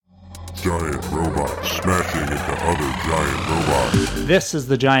giant robots smashing into other giant robots. This is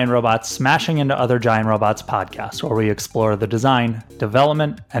the Giant Robots Smashing into Other Giant Robots podcast, where we explore the design,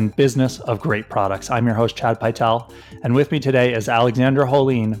 development, and business of great products. I'm your host, Chad Pytel, and with me today is Alexandra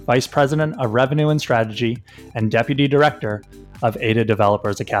Holine, Vice President of Revenue and Strategy and Deputy Director of Ada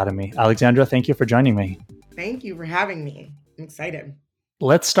Developers Academy. Alexandra, thank you for joining me. Thank you for having me. I'm excited.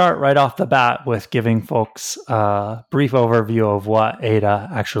 Let's start right off the bat with giving folks a brief overview of what Ada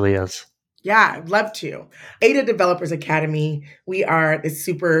actually is. Yeah, I'd love to. Ada Developers Academy, we are this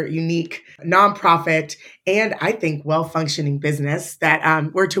super unique nonprofit and I think well-functioning business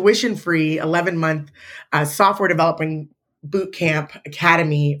that we're tuition-free 11-month software developing boot camp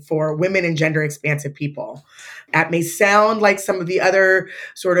academy for women and gender expansive people. That may sound like some of the other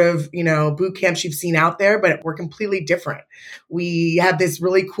sort of, boot camps you've seen out there, but we're completely different. We have this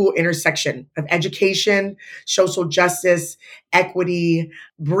really cool intersection of education, social justice, equity,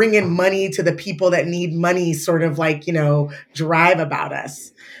 bringing money to the people that need money, sort of like, drive about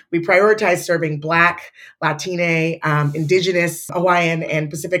us. We prioritize serving Black, Latina, Indigenous, Hawaiian,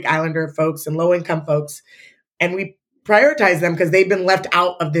 and Pacific Islander folks and low-income folks. And we prioritize them because they've been left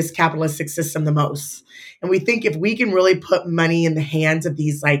out of this capitalistic system the most. And we think if we can really put money in the hands of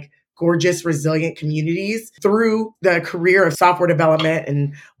these gorgeous, resilient communities through the career of software development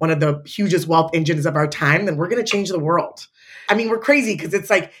and one of the hugest wealth engines of our time, then we're going to change the world. I mean, we're crazy because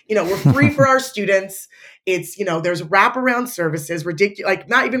it's we're free for our students. It's, there's wraparound services, ridiculous,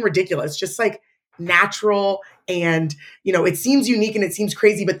 not even ridiculous, just natural. And, it seems unique and it seems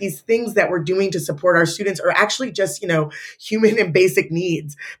crazy, but these things that we're doing to support our students are actually just, human and basic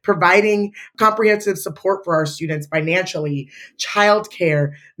needs, providing comprehensive support for our students financially,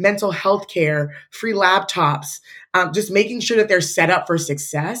 childcare, mental health care, free laptops, just making sure that they're set up for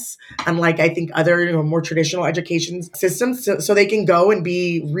success, unlike I think other more traditional education systems, so they can go and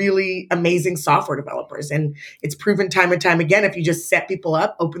be really amazing software developers. And it's proven time and time again, if you just set people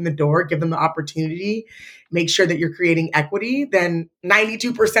up, open the door, give them the opportunity, make sure that you're creating equity, then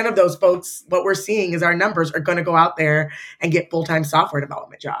 92% of those folks, what we're seeing is our numbers are going to go out there and get full-time software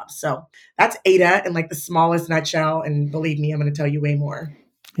development jobs. So that's Ada in the smallest nutshell. And believe me, I'm going to tell you way more.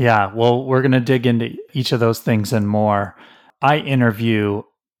 Yeah, well, we're going to dig into each of those things and more. I interview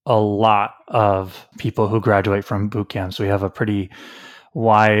a lot of people who graduate from boot camps. We have a pretty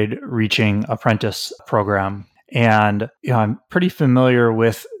wide-reaching apprentice program. And I'm pretty familiar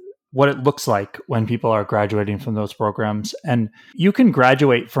with what it looks like when people are graduating from those programs. And you can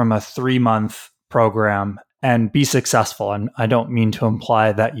graduate from a 3-month program and be successful. And I don't mean to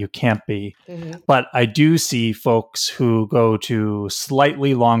imply that you can't be, but I do see folks who go to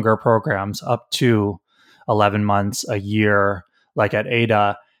slightly longer programs up to 11 months, a year, like at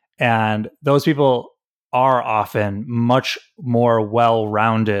Ada. And those people are often much more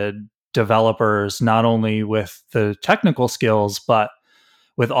well-rounded developers, not only with the technical skills, but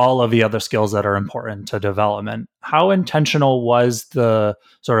with all of the other skills that are important to development. How intentional was the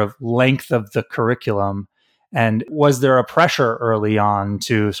sort of length of the curriculum? And was there a pressure early on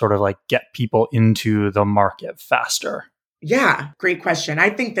to sort of get people into the market faster? Yeah, great question. I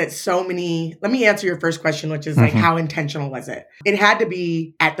think that let me answer your first question, which is how intentional was it? It had to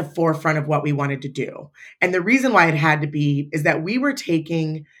be at the forefront of what we wanted to do. And the reason why it had to be is that we were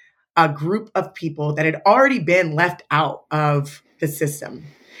taking a group of people that had already been left out of the system.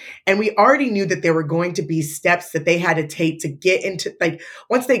 And we already knew that there were going to be steps that they had to take to get into,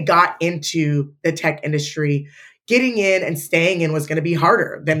 once they got into the tech industry, getting in and staying in was going to be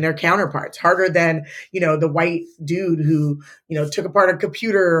harder than their counterparts, harder than, the white dude who, took apart a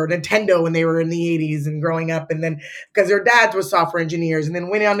computer or Nintendo when they were in the 80s and growing up. And then because their dads were software engineers and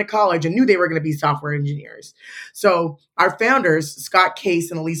then went on to college and knew they were going to be software engineers. So our founders, Scott Case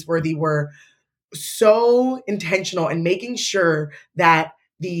and Elise Worthy, were so intentional in making sure that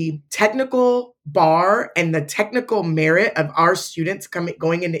the technical bar and the technical merit of our students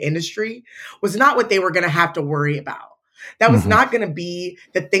going into industry was not what they were going to have to worry about. That was not going to be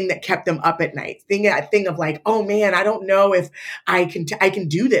the thing that kept them up at night. Thing of oh man, I don't know if I can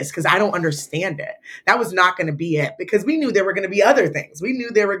do this because I don't understand it. That was not going to be it, because we knew there were going to be other things. We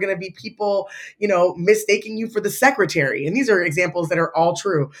knew there were going to be people, mistaking you for the secretary. And these are examples that are all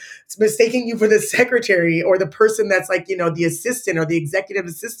true. It's mistaking you for the secretary or the person that's the assistant or the executive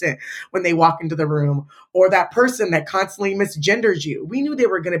assistant when they walk into the room, or that person that constantly misgenders you. We knew there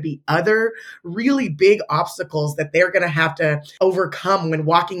were going to be other really big obstacles that they're going to have to overcome when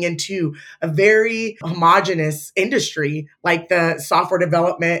walking into a very homogenous industry like the software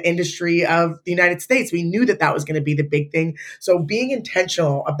development industry of the United States. We knew that that was going to be the big thing. So being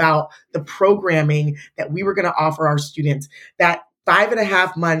intentional about the programming that we were going to offer our students, that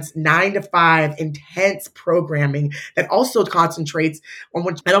 5.5 months, 9 to 5, intense programming that also concentrates on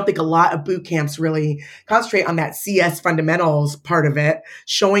what I don't think a lot of boot camps really concentrate on, that CS fundamentals part of it,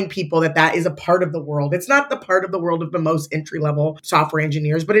 showing people that that is a part of the world. It's not the part of the world of the most entry level software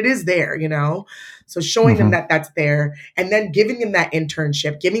engineers, but it is there, you know? So showing them that that's there, and then giving them that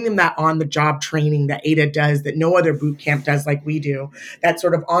internship, giving them that on the job training that Ada does that no other boot camp does like we do, that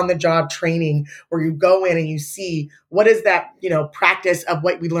sort of on the job training where you go in and you see what is that, you know, practice of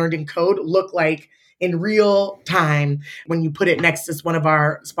what we learned in code look like in real time when you put it next to one of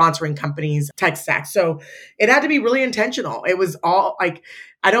our sponsoring companies' tech stack. So it had to be really intentional. It was all like,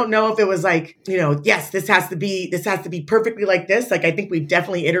 I don't know if it was like, you know, yes, this has to be perfectly like this. Like, I think we've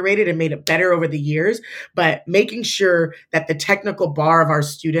definitely iterated and made it better over the years, but making sure that the technical bar of our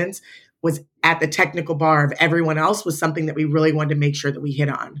students was at the technical bar of everyone else was something that we really wanted to make sure that we hit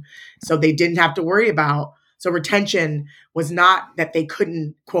on. So they didn't have to worry about. So retention was not that they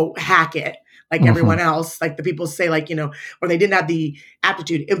couldn't, quote, hack it like everyone else, like the people say, like, you know, or they didn't have the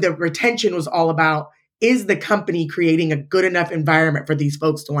aptitude. If the retention was all about, is the company creating a good enough environment for these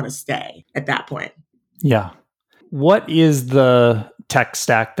folks to want to stay at that point? Yeah. What is the tech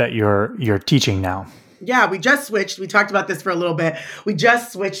stack that you're teaching now? Yeah, we just switched. We talked about this for a little bit. We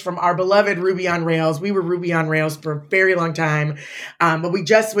just switched from our beloved Ruby on Rails. We were Ruby on Rails for a very long time, but we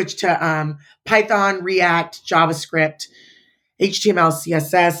just switched to Python, React, JavaScript, HTML,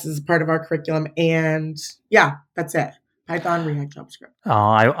 CSS is part of our curriculum. And yeah, that's it. Python, React, JavaScript. Oh,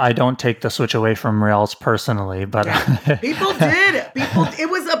 I don't take the switch away from Rails personally, but yeah. People did. It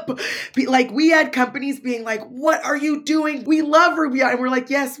was like we had companies being like, "What are you doing? We love Ruby," and we're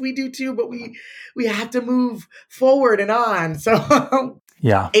like, "Yes, we do too, but we have to move forward and on." So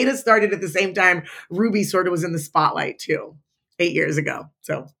yeah, Ada started at the same time Ruby sort of was in the spotlight too, 8 years ago.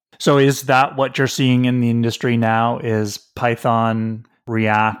 So is that what you're seeing in the industry now? Is Python,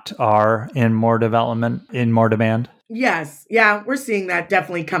 React are in more development, in more demand? Yes. Yeah, we're seeing that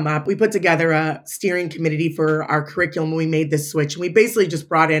definitely come up. We put together a steering committee for our curriculum when we made this switch. And we basically just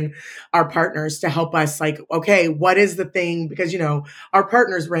brought in our partners to help us, like, okay, what is the thing? Because, you know, our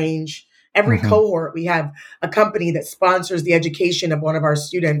partners range. Every cohort, we have a company that sponsors the education of one of our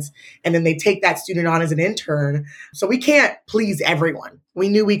students, and then they take that student on as an intern. So we can't please everyone. We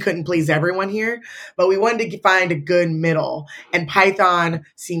knew we couldn't please everyone here, but we wanted to find a good middle. And Python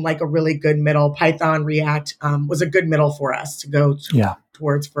seemed like a really good middle. Python, React was a good middle for us to go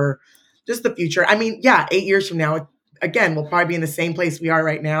towards for just the future. I mean, yeah, 8 years from now, again, we'll probably be in the same place we are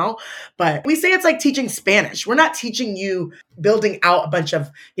right now, but we say it's like teaching Spanish. We're not teaching you building out a bunch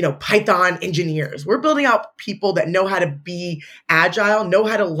of, you know, Python engineers. We're building out people that know how to be agile, know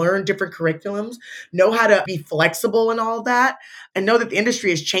how to learn different curriculums, know how to be flexible and all of that, and know that the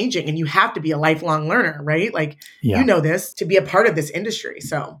industry is changing and you have to be a lifelong learner, right? Like, you know this to be a part of this industry.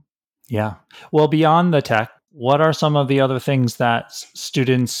 So, yeah. Well, beyond the tech, what are some of the other things that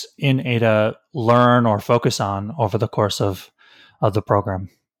students in Ada learn or focus on over the course of the program?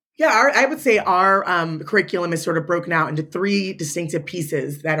 Yeah, I would say our curriculum is sort of broken out into 3 distinctive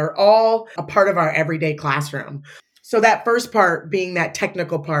pieces that are all a part of our everyday classroom. So that first part being that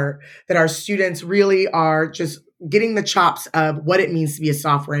technical part that our students really are just getting the chops of what it means to be a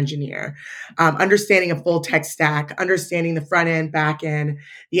software engineer, understanding a full tech stack, understanding the front end, back end,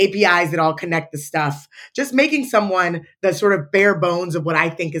 the APIs that all connect the stuff, just making someone the sort of bare bones of what I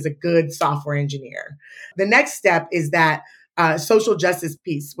think is a good software engineer. The next step is that social justice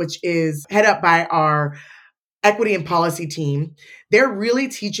piece, which is head up by our equity and policy team. They're really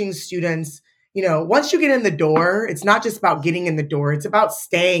teaching students, you know, once you get in the door, it's not just about getting in the door. It's about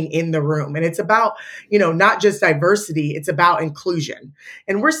staying in the room. And it's about, you know, not just diversity, it's about inclusion.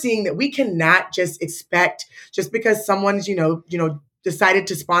 And we're seeing that we cannot just expect, just because someone's, you know, decided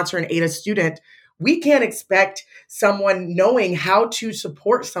to sponsor an Ada student, we can't expect someone knowing how to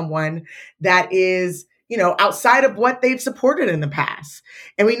support someone that is, you know, outside of what they've supported in the past.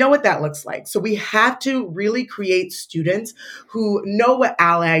 And we know what that looks like. So we have to really create students who know what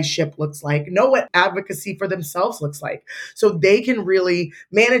allyship looks like, know what advocacy for themselves looks like, so they can really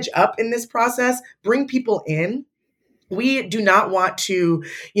manage up in this process, bring people in. We do not want to,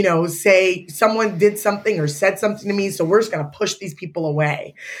 you know, say someone did something or said something to me, so we're just going to push these people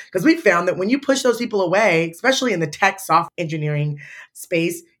away. Because we found that when you push those people away, especially in the tech software engineering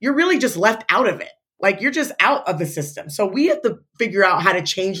space, you're really just left out of it. Like, you're just out of the system. So we have to figure out how to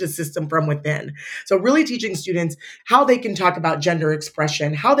change the system from within. So really teaching students how they can talk about gender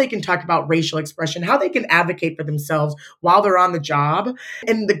expression, how they can talk about racial expression, how they can advocate for themselves while they're on the job.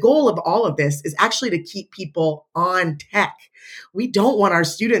 And the goal of all of this is actually to keep people on tech. We don't want our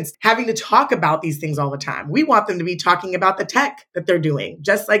students having to talk about these things all the time. We want them to be talking about the tech that they're doing,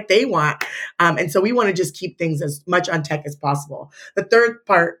 just like they want. And so we want to just keep things as much on tech as possible. The third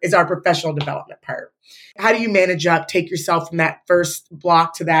part is our professional development part. How do you manage up, take yourself from that first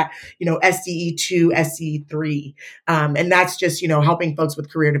block to that, SDE 2, SDE 3? And that's just, helping folks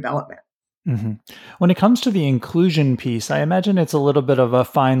with career development. Mm-hmm. When it comes to the inclusion piece, I imagine it's a little bit of a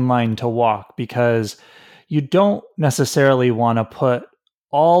fine line to walk, because you don't necessarily want to put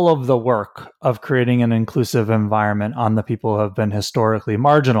all of the work of creating an inclusive environment on the people who have been historically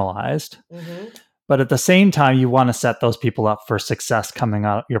marginalized. Mm-hmm. But at the same time, you want to set those people up for success coming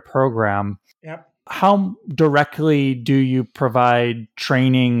out of your program. Yep. How directly do you provide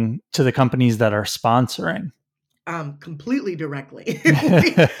training to the companies that are sponsoring? Completely directly.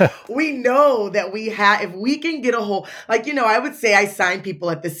 we know that if we can get a whole, I would say I sign people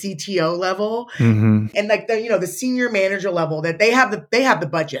at the CTO level and the senior manager level, that they have the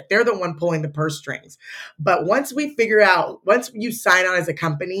budget. They're the one pulling the purse strings. But once you sign on as a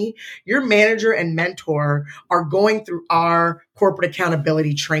company, your manager and mentor are going through our corporate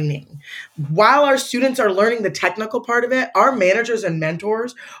accountability training. While our students are learning the technical part of it, our managers and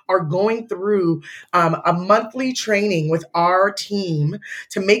mentors are going through a monthly training with our team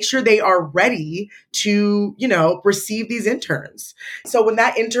to make sure they are ready to, receive these interns. So when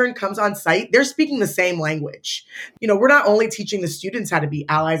that intern comes on site, they're speaking the same language. We're not only teaching the students how to be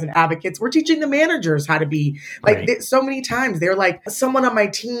allies and advocates, we're teaching the managers how to be so many times they're like, someone on my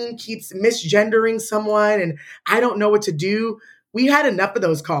team keeps misgendering someone and I don't know what to do. We had enough of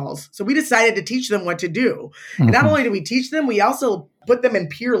those calls. So we decided to teach them what to do. Mm-hmm. And not only do we teach them, we also put them in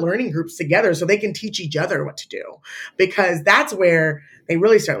peer learning groups together so they can teach each other what to do. Because that's where they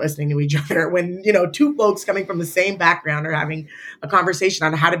really start listening to each other. When, two folks coming from the same background are having a conversation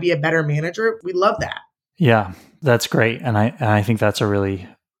on how to be a better manager, we love that. Yeah, that's great. And I think that's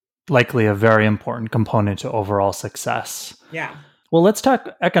likely a very important component to overall success. Yeah. Well, let's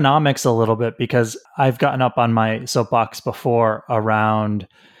talk economics a little bit, because I've gotten up on my soapbox before around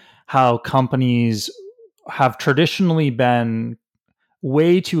how companies have traditionally been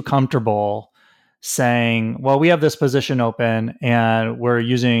way too comfortable saying, well, we have this position open and we're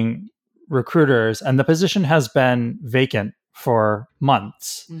using recruiters, and the position has been vacant for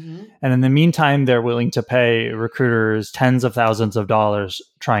months. Mm-hmm. And in the meantime, they're willing to pay recruiters tens of thousands of dollars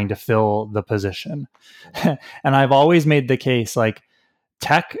trying to fill the position. And I've always made the case,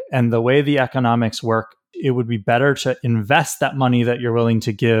 tech and the way the economics work, it would be better to invest that money that you're willing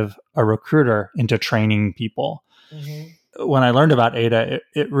to give a recruiter into training people. Mm-hmm. When I learned about Ada,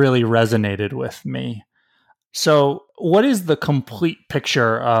 it really resonated with me. So what is the complete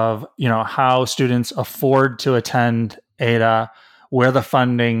picture of, how students afford to attend Ada, where the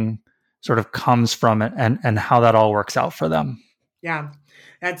funding sort of comes from it, and how that all works out for them? Yeah,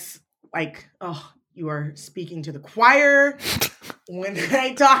 that's you are speaking to the choir. When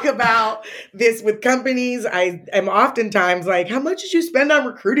I talk about this with companies, I am oftentimes like, how much did you spend on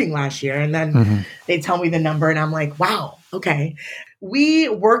recruiting last year? And then they tell me the number and I'm like, wow, okay. We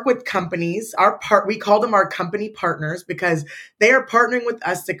work with companies. We call them our company partners, because they are partnering with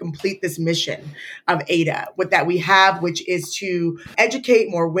us to complete this mission of Ada, that we have, which is to educate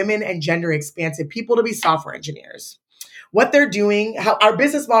more women and gender expansive people to be software engineers. What they're doing, how our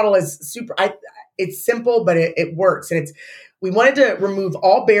business model is it's simple, but it works. And we wanted to remove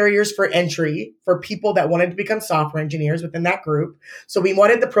all barriers for entry for people that wanted to become software engineers within that group. So we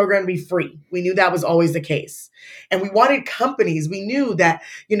wanted the program to be free. We knew that was always the case. And we wanted companies. We knew that,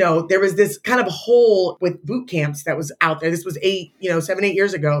 there was this kind of hole with boot camps that was out there. This was 7, 8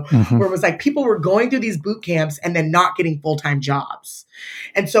 years ago, where it was like people were going through these boot camps and then not getting full-time jobs.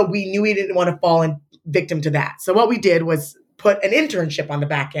 And so we knew we didn't want to fall victim to that. So what we did was put an internship on the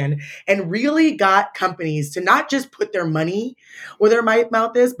back end and really got companies to not just put their money where their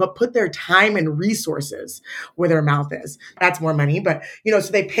mouth is, but put their time and resources where their mouth is. That's more money. But, so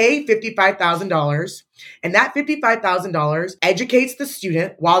they pay $55,000, and that $55,000 educates the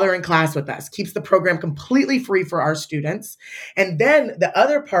student while they're in class with us, keeps the program completely free for our students. And then the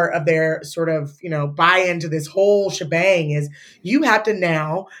other part of their sort of, buy into this whole shebang is you have to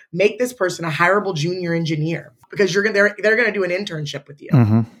now make this person a hireable junior engineer, because they're going to do an internship with you.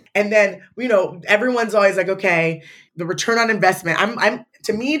 Mm-hmm. And then, everyone's always like, okay, the return on investment.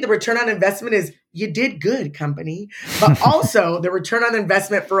 To me, the return on investment is you did good, company. But also the return on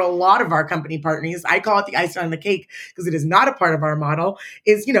investment for a lot of our company partners, I call it the icing on the cake because it is not a part of our model,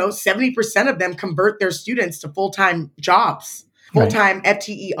 is, 70% of them convert their students to full-time jobs. full-time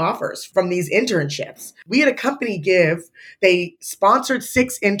FTE offers from these internships. We had a company they sponsored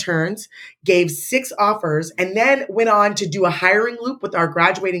 6 interns, gave 6 offers, and then went on to do a hiring loop with our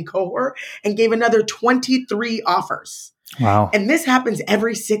graduating cohort and gave another 23 offers. Wow. And this happens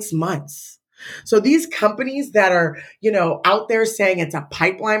every 6 months. So these companies that are, out there saying it's a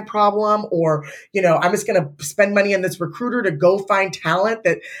pipeline problem, or, I'm just going to spend money on this recruiter to go find talent,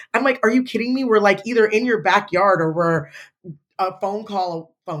 that I'm like, are you kidding me? We're like either in your backyard or we're a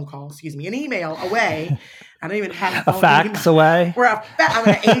an email away. I don't even have a fax away. I'm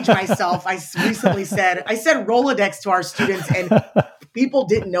going to age myself. I recently said Rolodex to our students, and people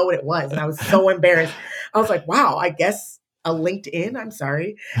didn't know what it was. And I was so embarrassed. I was like, wow, I guess a LinkedIn. I'm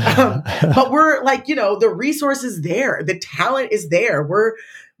sorry. But we're like, the resource is there. The talent is there.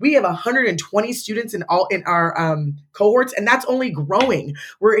 We have 120 students in our cohorts, and that's only growing.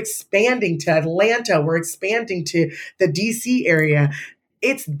 We're expanding to Atlanta. We're expanding to the DC area.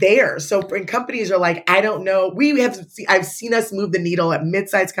 It's there. So when companies are like, I don't know, I've seen us move the needle at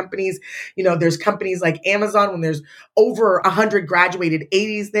mid-sized companies. There's companies like Amazon when there's over 100 graduated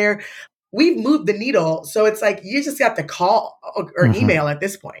 80s there. We've moved the needle. So it's like, you just got to call or email at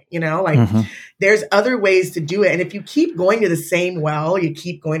this point, there's other ways to do it. And if you keep going to the same you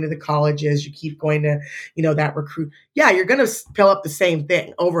keep going to the colleges, you keep going to, that recruit, you're going to fill up the same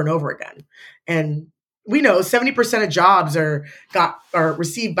thing over and over again. And we know 70% of jobs are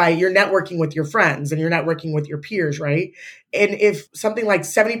received by you're networking with your friends and you're networking with your peers, right? And if something like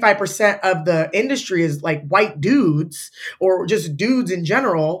 75% of the industry is like white dudes or just dudes in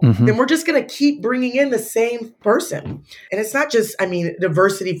general, then we're just going to keep bringing in the same person. And it's not just,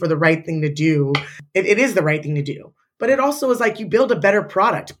 diversity for the right thing to do. It is the right thing to do. But it also is like you build a better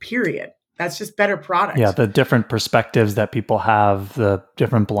product, period. That's just better product. Yeah, the different perspectives that people have, the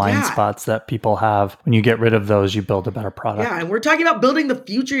different blind spots that people have. When you get rid of those, you build a better product. Yeah, and we're talking about building the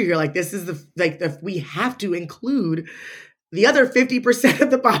future here. Like this is we have to include the other 50%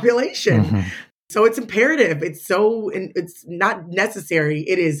 of the population. So it's imperative. It's not necessary.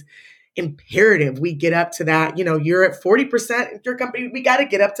 It is imperative we get up to that. You're at 40% your company. We got to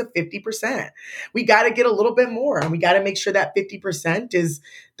get up to 50%. We got to get a little bit more, and we got to make sure that 50% is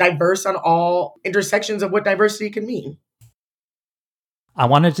diverse on all intersections of what diversity can mean. I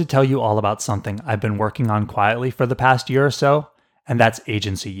wanted to tell you all about something I've been working on quietly for the past year or so, and that's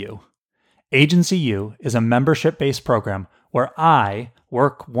Agency U. Agency U is a membership-based program where I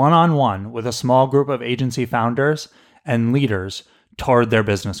work one-on-one with a small group of agency founders and leaders toward their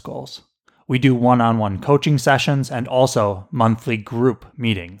business goals. We do one-on-one coaching sessions and also monthly group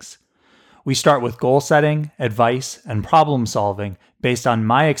meetings. We start with goal setting, advice, and problem solving based on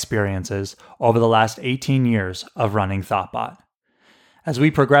my experiences over the last 18 years of running Thoughtbot. As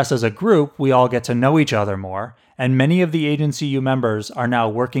we progress as a group, we all get to know each other more, and many of the Agency U members are now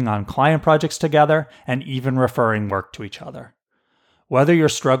working on client projects together and even referring work to each other. Whether you're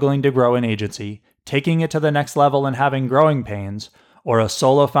struggling to grow an agency, taking it to the next level and having growing pains, or a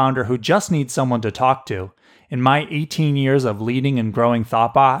solo founder who just needs someone to talk to, in my 18 years of leading and growing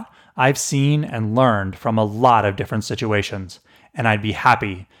Thoughtbot, I've seen and learned from a lot of different situations, and I'd be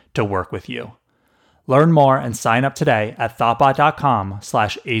happy to work with you. Learn more and sign up today at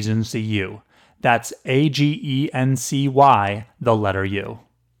thoughtbot.com/agency-u. That's AGENCY, the letter U.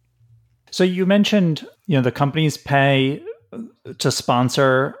 So you mentioned, the companies pay to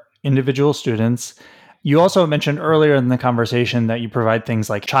sponsor individual students. You also mentioned earlier in the conversation that you provide things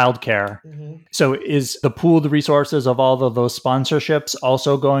like childcare. So is the pooled resources of all of those sponsorships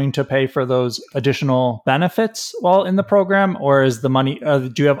also going to pay for those additional benefits while in the program? Or is the money,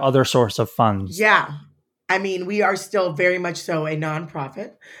 do you have other source of funds? Yeah. We are still very much so a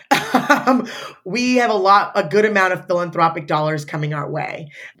nonprofit. We have a good amount of philanthropic dollars coming our way.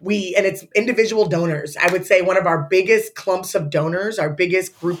 And it's individual donors. I would say one of our biggest clumps of donors, our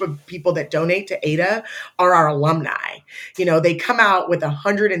biggest group of people that donate to ADA are our alumni. They come out with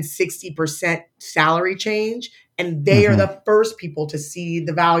 160% salary change, and they are the first people to see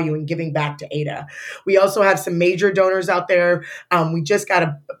the value in giving back to ADA. We also have some major donors out there. We just got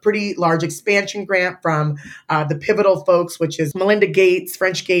a pretty large expansion grant from the Pivotal folks, which is Melinda Gates,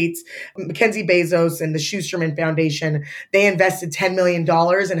 French Gates, Mackenzie Bezos, and the Schusterman Foundation. They invested $10 million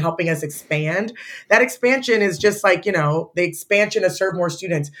in helping us expand. That expansion is just like, the expansion to serve more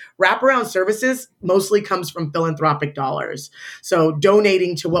students. Wraparound services mostly comes from philanthropic dollars. So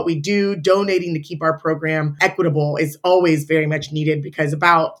donating to what we do, donating to keep our program equitable equitable is always very much needed because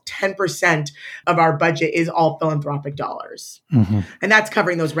about 10% of our budget is all philanthropic dollars. And that's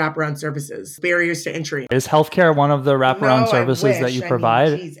covering those wraparound services, barriers to entry. Is healthcare one of the wraparound No, services that you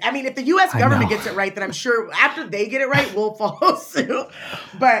provide? If the U.S. government gets it right, then I'm sure after they get it right, we'll follow suit.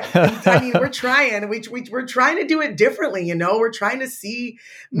 But we're trying. We're trying to do it differently. We're trying to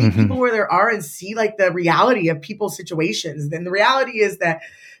meet people where they are and see like the reality of people's situations. Then the reality is that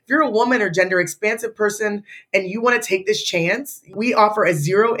if you're a woman or gender expansive person and you want to take this chance, we offer a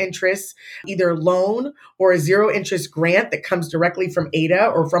zero interest, either loan or a zero interest grant that comes directly from ADA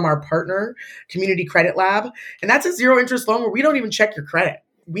or from our partner, Community Credit Lab. And that's a zero interest loan where we don't even check your credit.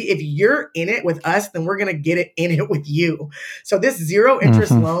 If you're in it with us, then we're going to get it in it with you. So this zero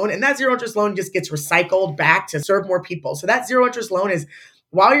interest loan, and that zero interest loan just gets recycled back to serve more people. So that zero interest loan is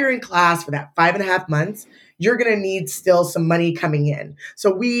while you're in class for that 5.5 months, you're going to need still some money coming in.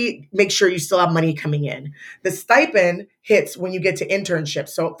 So we make sure you still have money coming in. The stipend hits when you get to internship.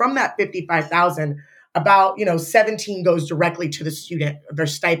 So from that $55,000, about 17 goes directly to the student, their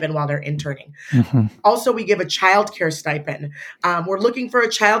stipend while they're interning. Also, we give a childcare stipend. We're looking for a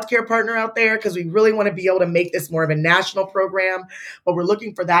childcare partner out there because we really want to be able to make this more of a national program, but we're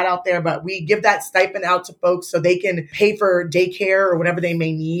looking for that out there. But we give that stipend out to folks so they can pay for daycare or whatever they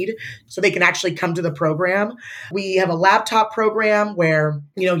may need so they can actually come to the program. We have a laptop program where,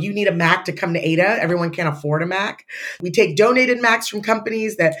 you need a Mac to come to ADA. Everyone can't afford a Mac. We take donated Macs from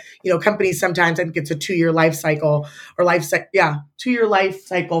companies that, companies sometimes, I think it's a 2-year life cycle or 2-year life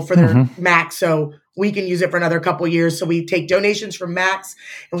cycle for their Mac. So we can use it for another couple of years. So we take donations from Macs,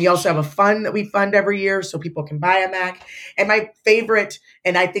 and we also have a fund that we fund every year so people can buy a Mac. And my favorite,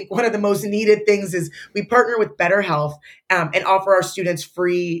 and I think one of the most needed things is we partner with Better Health and offer our students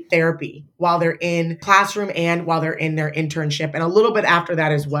free therapy while they're in classroom and while they're in their internship and a little bit after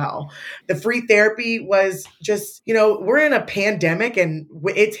that as well. The free therapy was just, we're in a pandemic and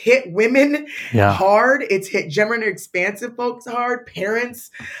it's hit women hard. It's hit gender expansive folks hard,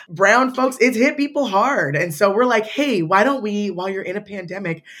 parents, brown folks. It's hit people hard. And so we're like, hey, why don't we, while you're in a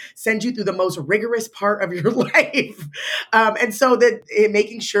pandemic, send you through the most rigorous part of your life? And so that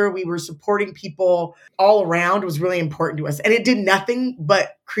making sure we were supporting people all around was really important to us. And it did nothing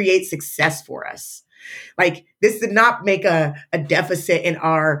but create success for us. Like this did not make a deficit in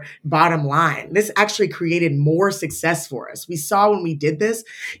our bottom line. This actually created more success for us. We saw when we did this,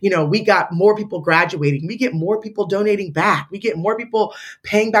 we got more people graduating. We get more people donating back. We get more people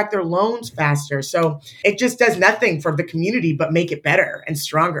paying back their loans faster. So it just does nothing for the community but make it better and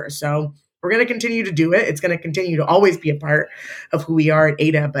stronger. So we're going to continue to do it. It's going to continue to always be a part of who we are at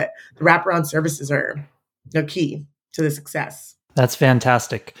ADA, but the wraparound services are the key to the success. That's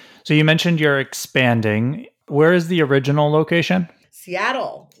fantastic. So you mentioned you're expanding. Where is the original location?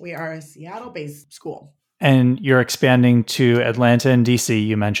 Seattle. We are a Seattle-based school. And you're expanding to Atlanta and DC,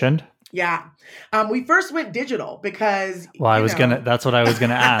 you mentioned? Yeah. We first went digital because... Well, that's what I was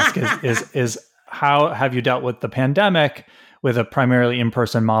going to ask is how have you dealt with the pandemic with a primarily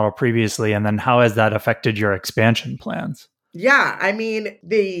in-person model previously? And then how has that affected your expansion plans? Yeah.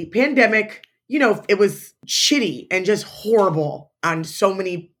 The pandemic... it was shitty and just horrible on so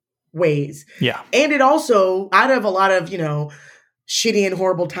many ways. Yeah. And it also, out of a lot of, shitty and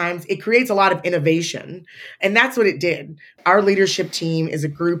horrible times, it creates a lot of innovation. And that's what it did. Our leadership team is a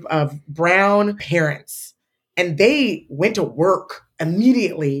group of brown parents, and they went to work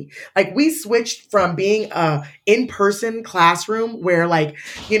immediately. Like we switched from being a in-person classroom where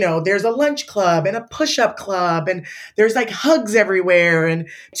there's a lunch club and a push-up club and there's hugs everywhere, and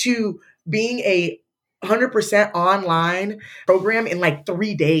to being a 100% online program in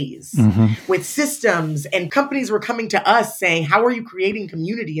 3 days with systems, and companies were coming to us saying, how are you creating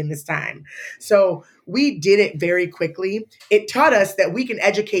community in this time? So we did it very quickly. It taught us that we can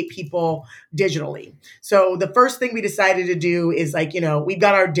educate people digitally. So the first thing we decided to do is we've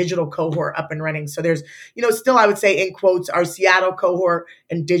got our digital cohort up and running. So there's, still I would say in quotes, our Seattle cohort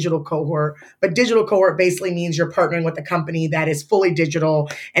and digital cohort. But digital cohort basically means you're partnering with a company that is fully digital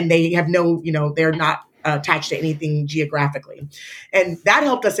and they have they're not attached to anything geographically. And that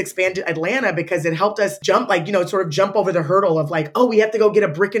helped us expand to Atlanta because it helped us jump over the hurdle of we have to go get a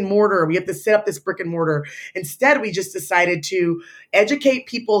brick and mortar. We have to set up this brick and mortar. Instead, we just decided to educate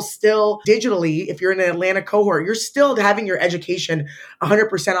people still digitally. If you're in an Atlanta cohort, you're still having your education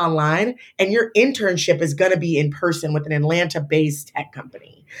 100% online, and your internship is going to be in person with an Atlanta-based tech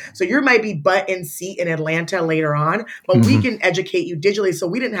company. So you might be butt in seat in Atlanta later on, but we can educate you digitally. So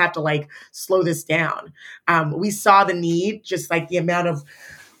we didn't have to slow this down. We saw the need, just the amount of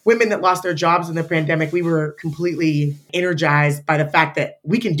women that lost their jobs in the pandemic, we were completely energized by the fact that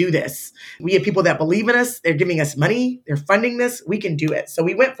we can do this. We have people that believe in us. They're giving us money. They're funding this. We can do it. So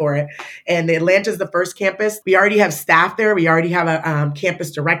we went for it. And Atlanta's the first campus. We already have staff there. We already have a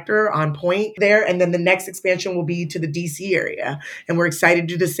campus director on point there. And then the next expansion will be to the DC area. And we're excited to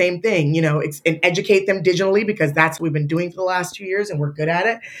do the same thing, and educate them digitally, because that's what we've been doing for the last 2 years and we're good at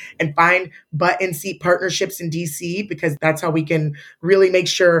it. And find butt and seat partnerships in DC, because that's how we can really make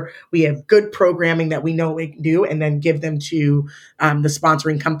sure we have good programming that we know we can do, and then give them to the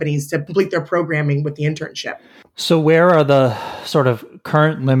sponsoring companies to complete their programming with the internship. So where are the sort of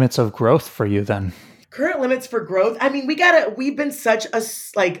current limits of growth for you then? Current limits for growth. I mean, we've been such a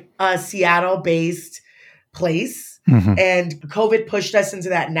Seattle-based place. Mm-hmm. And COVID pushed us into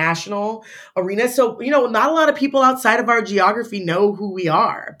that national arena. So, not a lot of people outside of our geography know who we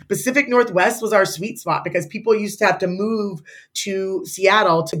are. Pacific Northwest was our sweet spot, because people used to have to move to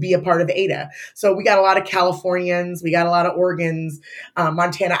Seattle to be a part of ADA. So we got a lot of Californians, we got a lot of Oregons,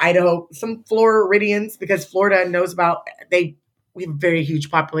 Montana, Idaho, some Floridians, because Florida knows we have a very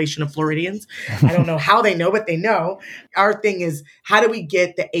huge population of Floridians. I don't know how they know, but they know. Our thing is, how do we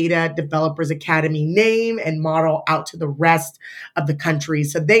get the ADA Developers Academy name and model out to the rest of the country,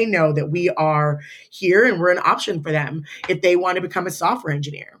 so they know that we are here and we're an option for them if they want to become a software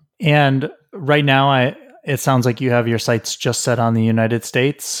engineer. And right now, it sounds like you have your sights just set on the United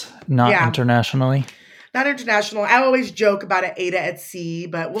States, not internationally. Not international. I always joke about an ADA at sea,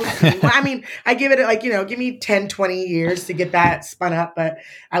 but we'll see. I mean, I give it give me 10, 20 years to get that spun up, but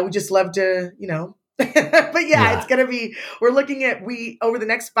I would just love to, but it's going to be, we're looking at, over the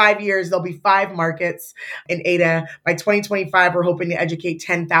next 5 years, there'll be 5 markets in ADA. By 2025, we're hoping to educate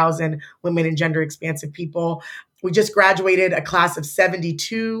 10,000 women and gender expansive people. We just graduated a class of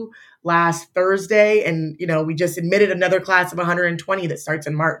 72 last Thursday. And, we just admitted another class of 120 that starts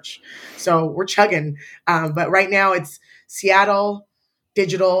in March. So we're chugging. But right now it's Seattle,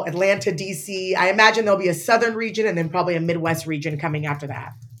 digital, Atlanta, DC. I imagine there'll be a southern region and then probably a Midwest region coming after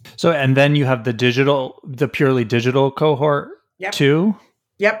that. So, and then you have the purely digital cohort too?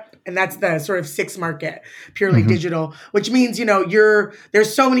 Yep. And that's the sort of 6 market, purely digital, which means,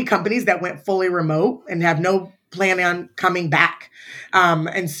 there's so many companies that went fully remote and have no plan on coming back.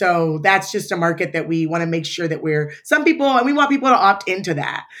 And so that's just a market that we want to make sure that we want people to opt into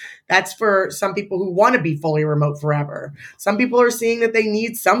that. That's for some people who want to be fully remote forever. Some people are seeing that they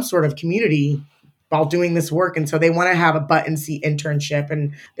need some sort of community while doing this work. And so they want to have a butt and seat internship,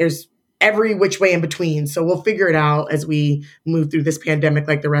 and there's every which way in between. So we'll figure it out as we move through this pandemic,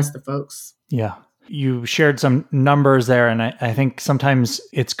 like the rest of the folks. Yeah. You shared some numbers there, and I think sometimes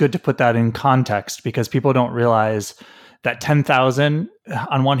it's good to put that in context, because people don't realize that 10,000,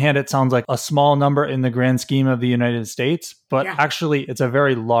 on one hand, it sounds like a small number in the grand scheme of the United States, but actually it's a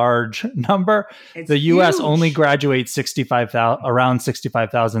very large number. It's the U.S. huge. only graduates around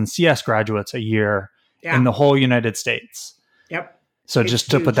 65,000 CS graduates a year in the whole United States. Yep. So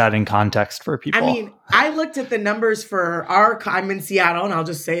just to put that in context for people. I mean, I looked at the numbers for I'm in Seattle, and I'll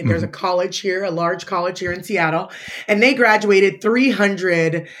just say there's a college here, a large college here in Seattle, and they graduated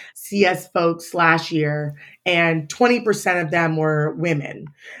 300 CS folks last year, and 20% of them were women.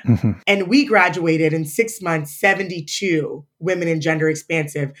 And we graduated in 6 months, 72 women and gender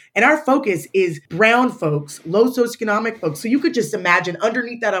expansive. And our focus is brown folks, low socioeconomic folks. So you could just imagine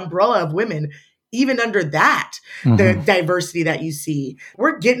underneath that umbrella of women, even under that, the diversity that you see.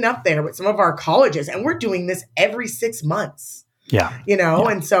 We're getting up there with some of our colleges, and we're doing this every 6 months. Yeah.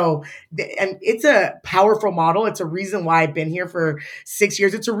 And so, and it's a powerful model. It's a reason why I've been here for 6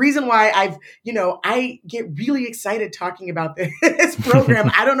 years. It's a reason why I get really excited talking about this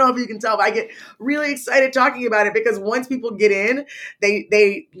program. I don't know if you can tell, but I get really excited talking about it, because once people get in,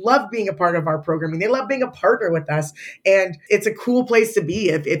 they love being a part of our programming. They love being a partner with us. And it's a cool place to be.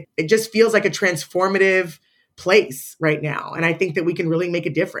 It just feels like a transformative place right now. And I think that we can really make a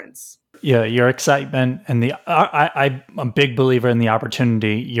difference. Yeah, your excitement and I'm a big believer in the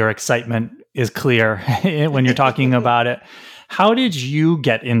opportunity. Your excitement is clear when you're talking about it. How did you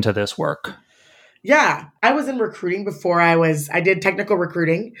get into this work? Yeah, I was in recruiting before I did technical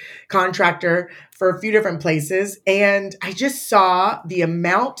recruiting, contractor for a few different places. And I just saw the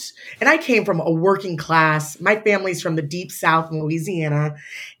amount, and I came from a working class. My family's from the deep South in Louisiana.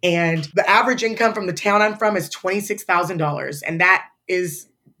 And the average income from the town I'm from is $26,000. And that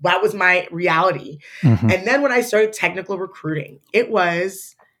was my reality. And then when I started technical recruiting, it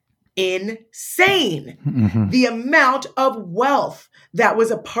was insane. Mm-hmm. The amount of wealth that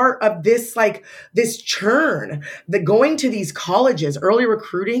was a part of this, like this churn, the going to these colleges, early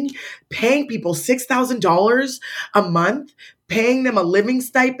recruiting, paying people $6,000 a month, paying them a living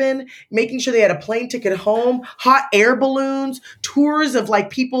stipend, making sure they had a plane ticket home, hot air balloons, tours of like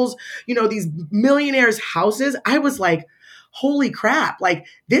people's, these millionaires' houses. I was like, holy crap, like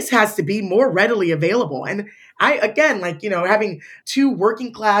this has to be more readily available. And I, again, having two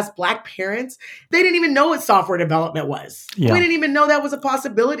working class Black parents, they didn't even know what software development was. Yeah. We didn't even know that was a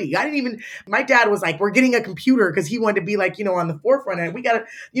possibility. My dad was like, we're getting a computer because he wanted to be like, on the forefront. And we got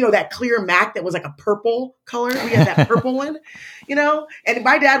that clear Mac that was like a purple color. We had that purple one, and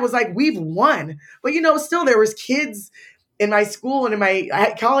my dad was like, we've won. But, still there was kids in my school and in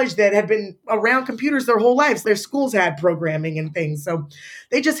my college that had been around computers their whole lives. Their schools had programming and things. So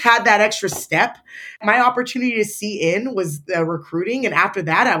they just had that extra step. My opportunity to see in was the recruiting. And after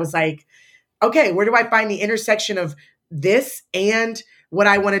that, I was like, okay, where do I find the intersection of this and what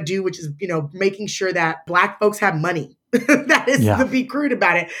I want to do, which is, making sure that Black folks have money. That is to be crude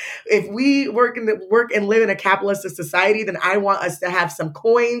about it. If we work and live in a capitalistic society, then I want us to have some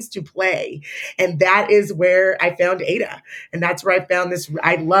coins to play. And that is where I found Ada. And that's where I found this.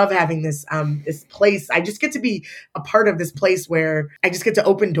 I love having this place. I just get to be a part of this place where I just get to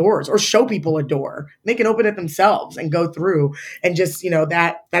open doors or show people a door. They can open it themselves and go through. And just,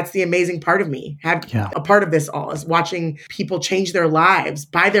 that's the amazing part of me. A part of this all is watching people change their lives,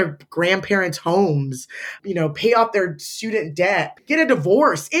 buy their grandparents' homes, pay off their student debt, get a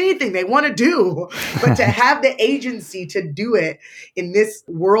divorce, anything they want to do, but to have the agency to do it in this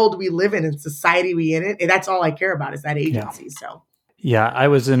world we live in and society we in it, that's all I care about is that agency. So. Yeah, I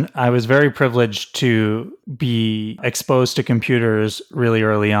was very privileged to be exposed to computers really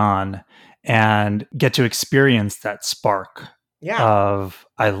early on and get to experience that spark of,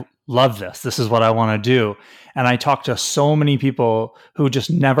 I love this. This is what I want to do. And I talked to so many people who just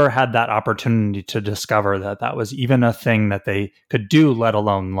never had that opportunity to discover that was even a thing that they could do, let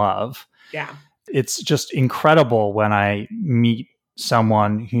alone love. Yeah. It's just incredible when I meet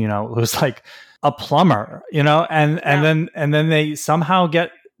someone, who's like a plumber, and then they somehow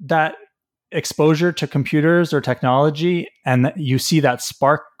get that exposure to computers or technology, and you see that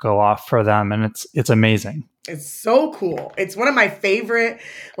spark go off for them, and it's amazing. It's so cool. It's one of my favorite,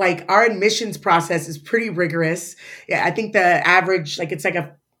 our admissions process is pretty rigorous. Yeah, I think the average, it's like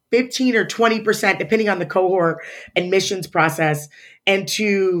a 15 or 20%, depending on the cohort, admissions process. And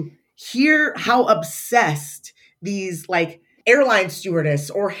to hear how obsessed these airline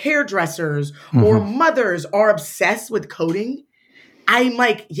stewardess or hairdressers or mothers are obsessed with coding, I'm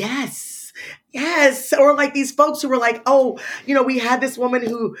like, yes. Or these folks who were like, oh, we had this woman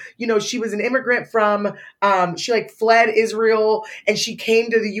who, she was an immigrant from, she fled Israel and she came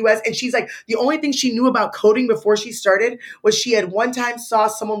to the US. And she's like, the only thing she knew about coding before she started was she had one time saw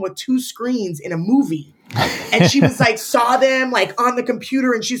someone with two screens in a movie. And she was saw them on the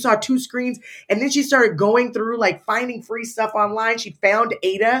computer and she saw two screens. And then she started going through finding free stuff online. She found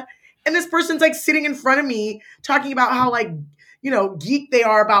Ada. And this person's sitting in front of me talking about how geek they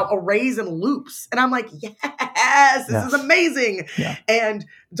are about arrays and loops. And I'm like, yes, this is amazing. Yeah. And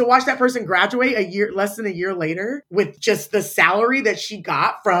to watch that person graduate less than a year later with just the salary that she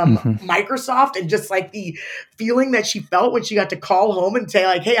got from Microsoft and just the feeling that she felt when she got to call home and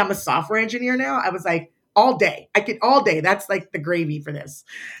say hey, I'm a software engineer now. I was like, all day. I could all day. That's the gravy for this.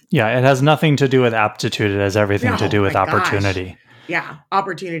 Yeah. It has nothing to do with aptitude. It has everything to do with opportunity. Gosh. Yeah.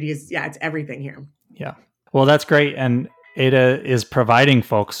 Opportunity is, it's everything here. Yeah. Well, that's great. And Ada is providing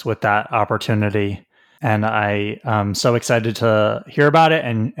folks with that opportunity. And I am so excited to hear about it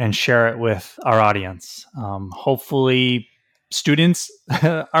and share it with our audience. Hopefully students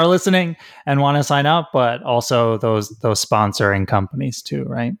are listening and want to sign up, but also those sponsoring companies too,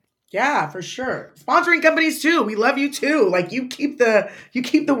 right? Yeah, for sure. Sponsoring companies too. We love you too. You keep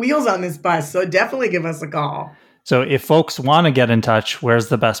the wheels on this bus. So definitely give us a call. So if folks want to get in touch, where's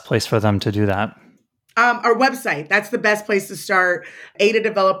the best place for them to do that? Our website. That's the best place to start.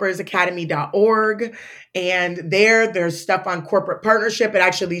 adadevelopersacademy.org. And there's stuff on corporate partnership. It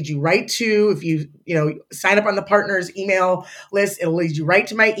actually leads you right to, if you sign up on the partners email list, it'll lead you right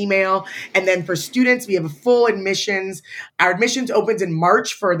to my email. And then for students, we have a full admissions. Our admissions opens in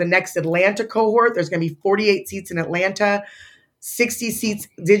March for the next Atlanta cohort. There's going to be 48 seats in Atlanta, 60 seats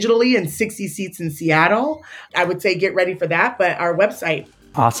digitally and 60 seats in Seattle. I would say get ready for that, but our website.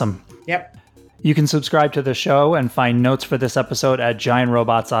 Awesome. Yep. You can subscribe to the show and find notes for this episode at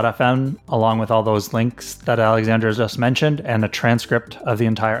giantrobots.fm, along with all those links that Alexandra just mentioned and a transcript of the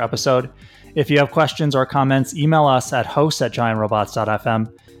entire episode. If you have questions or comments, email us at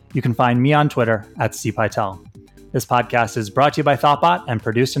hosts@giantrobots.fm. You can find me on Twitter at cpytel. This podcast is brought to you by Thoughtbot and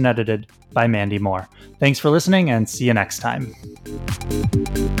produced and edited by Mandy Moore. Thanks for listening and see you next time.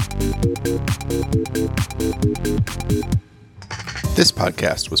 This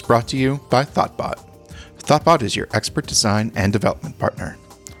podcast was brought to you by Thoughtbot. Thoughtbot is your expert design and development partner.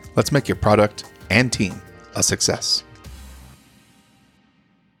 Let's make your product and team a success.